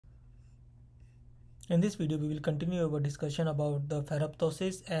In this video, we will continue our discussion about the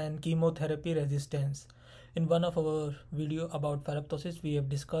ferroptosis and chemotherapy resistance. In one of our video about ferroptosis, we have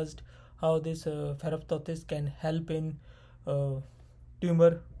discussed how this ferroptosis can help in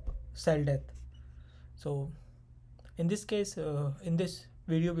tumor cell death. So, in this case, in this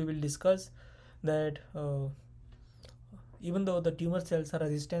video, we will discuss that even though the tumor cells are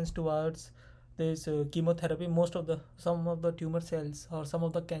resistant towards this chemotherapy, some of the tumor cells or some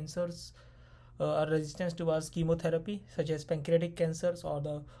of the cancers are resistant towards chemotherapy, such as pancreatic cancers or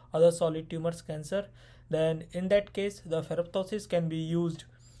the other solid tumors cancer. Then in that case, the ferroptosis can be used,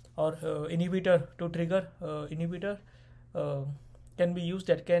 or inhibitor to trigger inhibitor can be used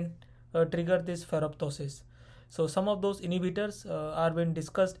that can trigger this ferroptosis. So some of those inhibitors are being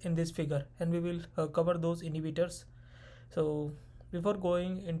discussed in this figure, and we will cover those inhibitors. So before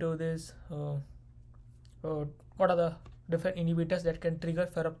going into this, what are the different inhibitors that can trigger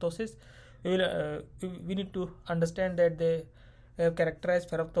ferroptosis? We need to understand that they have characterized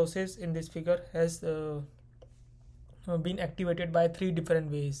ferroptosis in this figure as been activated by three different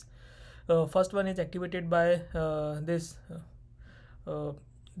ways. First one is activated by this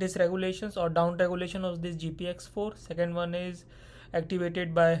dysregulations or down regulation of this GPX4. Second one is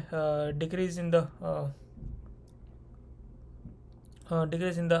activated by decrease in the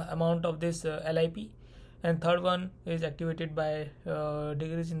amount of this LIP, and third one is activated by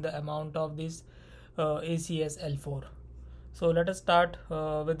decrease in the amount of this ACSL4. So let us start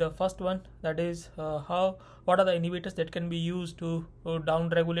with the first one, that is what are the inhibitors that can be used to down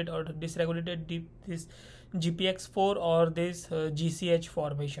regulate or dysregulate this GPX4 or this GCH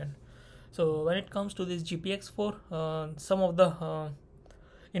formation. So when it comes to this GPX4, some of the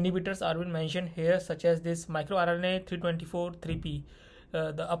inhibitors are being mentioned here, such as this microRNA 324-3P.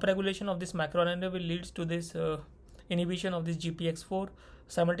 The upregulation of this microRNA will leads to this inhibition of this GPX4.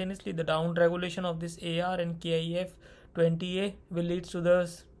 Simultaneously, the down regulation of this AR and KIF20A will lead to the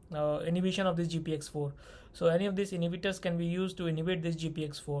inhibition of this GPX4. So any of these inhibitors can be used to inhibit this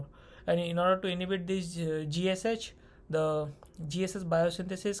GPX4. And in order to inhibit this GSH, the GSS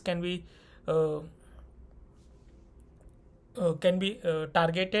biosynthesis can be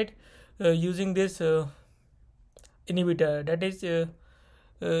targeted using this inhibitor, that is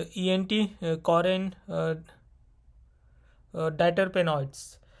ENT corrin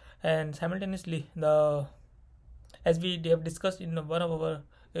diterpenoids. And simultaneously, as we have discussed in our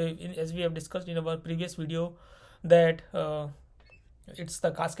previous video, that it's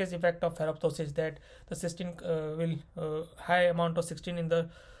the cascade effect of ferroptosis, that the cystine will high amount of cystine in the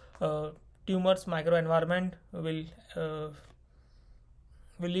tumor's microenvironment will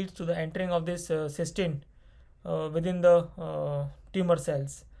lead to the entering of this cystine within the tumor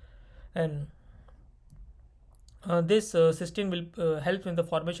cells, and this cystine will help in the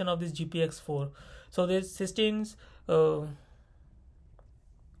formation of this GPX4. So this cystines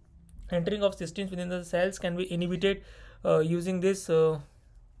entering of cystines within the cells can be inhibited using this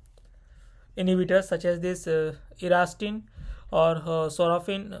inhibitors such as this erastine or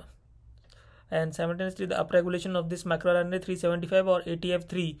sorafin, and simultaneously the upregulation of this microRNA 375 or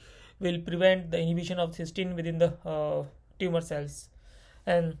ATF3 will prevent the inhibition of cystine within the tumor cells.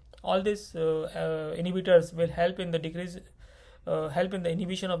 And all these inhibitors will help in the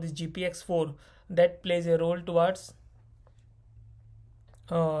inhibition of this GPX4 that plays a role towards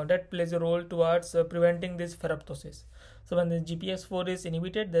preventing this ferroptosis. So when the GPX4 is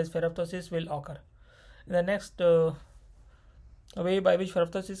inhibited, this ferroptosis will occur. The next way by which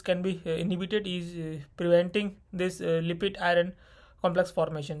ferroptosis can be inhibited is preventing this lipid iron complex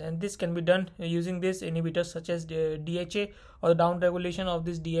formation, and this can be done using these inhibitors such as DHA or the down regulation of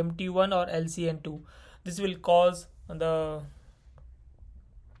this DMT1 or LCN2. This will cause the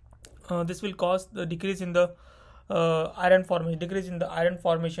decrease in the iron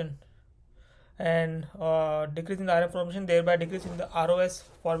formation, and decrease in the iron formation, thereby decrease in the ROS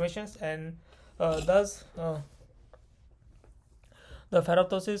formations, and thus the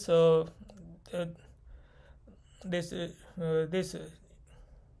ferroptosis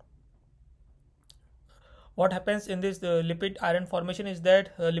what happens in this lipid iron formation is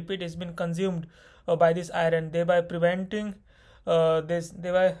that lipid has been consumed by this iron, thereby preventing this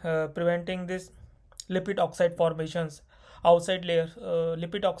lipid oxide formations outside layer,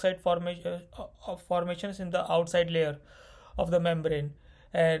 lipid oxide formations in the outside layer of the membrane.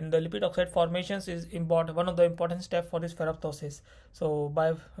 And the lipid oxide formations is one of the important steps for this ferroptosis. So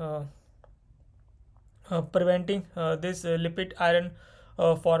by preventing this lipid iron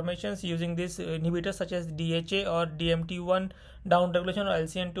formations using these inhibitors such as DHA or DMT1 down regulation or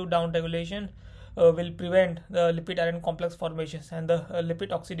LCN2 down regulation, will prevent the lipid iron complex formations, and the lipid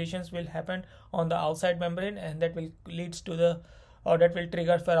oxidations will happen on the outside membrane, and that will leads to the or that will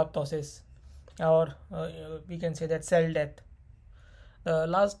trigger ferroptosis, or we can say that cell death. The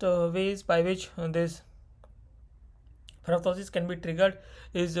last ways by which this ferroptosis can be triggered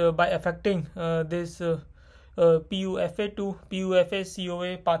is by affecting this PUFA to PUFA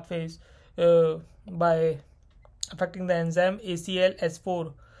COA pathways by affecting the enzyme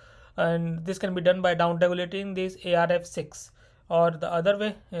ACLS4, and this can be done by downregulating this ARF6, or the other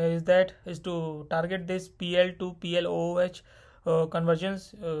way is to target this PL to PLOOH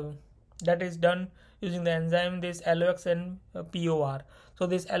conversions, that is done using the enzyme this LOX and POR. So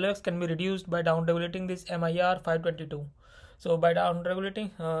this LOX can be reduced by downregulating this MIR 522. So by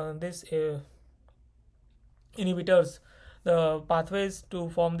downregulating this inhibitors, the pathways to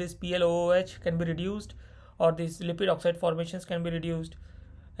form this PLOOH can be reduced, or these lipid oxide formations can be reduced,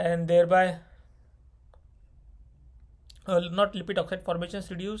 and thereby not lipid oxide formations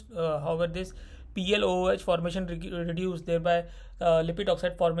reduced, however this PLOOH formation reduced, thereby lipid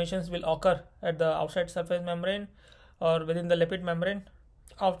oxide formations will occur at the outside surface membrane or within the lipid membrane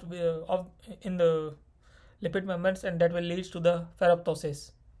in the lipid membranes, and that will lead to the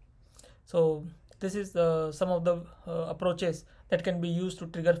ferroptosis. So this is some of the approaches that can be used to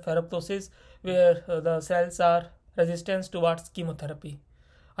trigger ferroptosis, where the cells are resistant towards chemotherapy.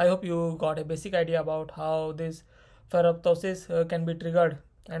 I hope you got a basic idea about how this ferroptosis can be triggered,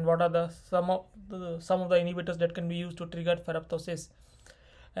 and what are the some of the inhibitors that can be used to trigger ferroptosis.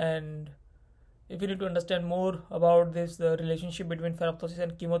 And if you need to understand more about this relationship between ferroptosis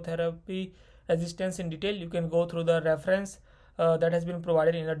and chemotherapy resistance in detail, you can go through the reference that has been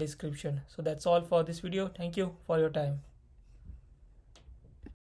provided in the description. So that's all for this video. Thank you for your time.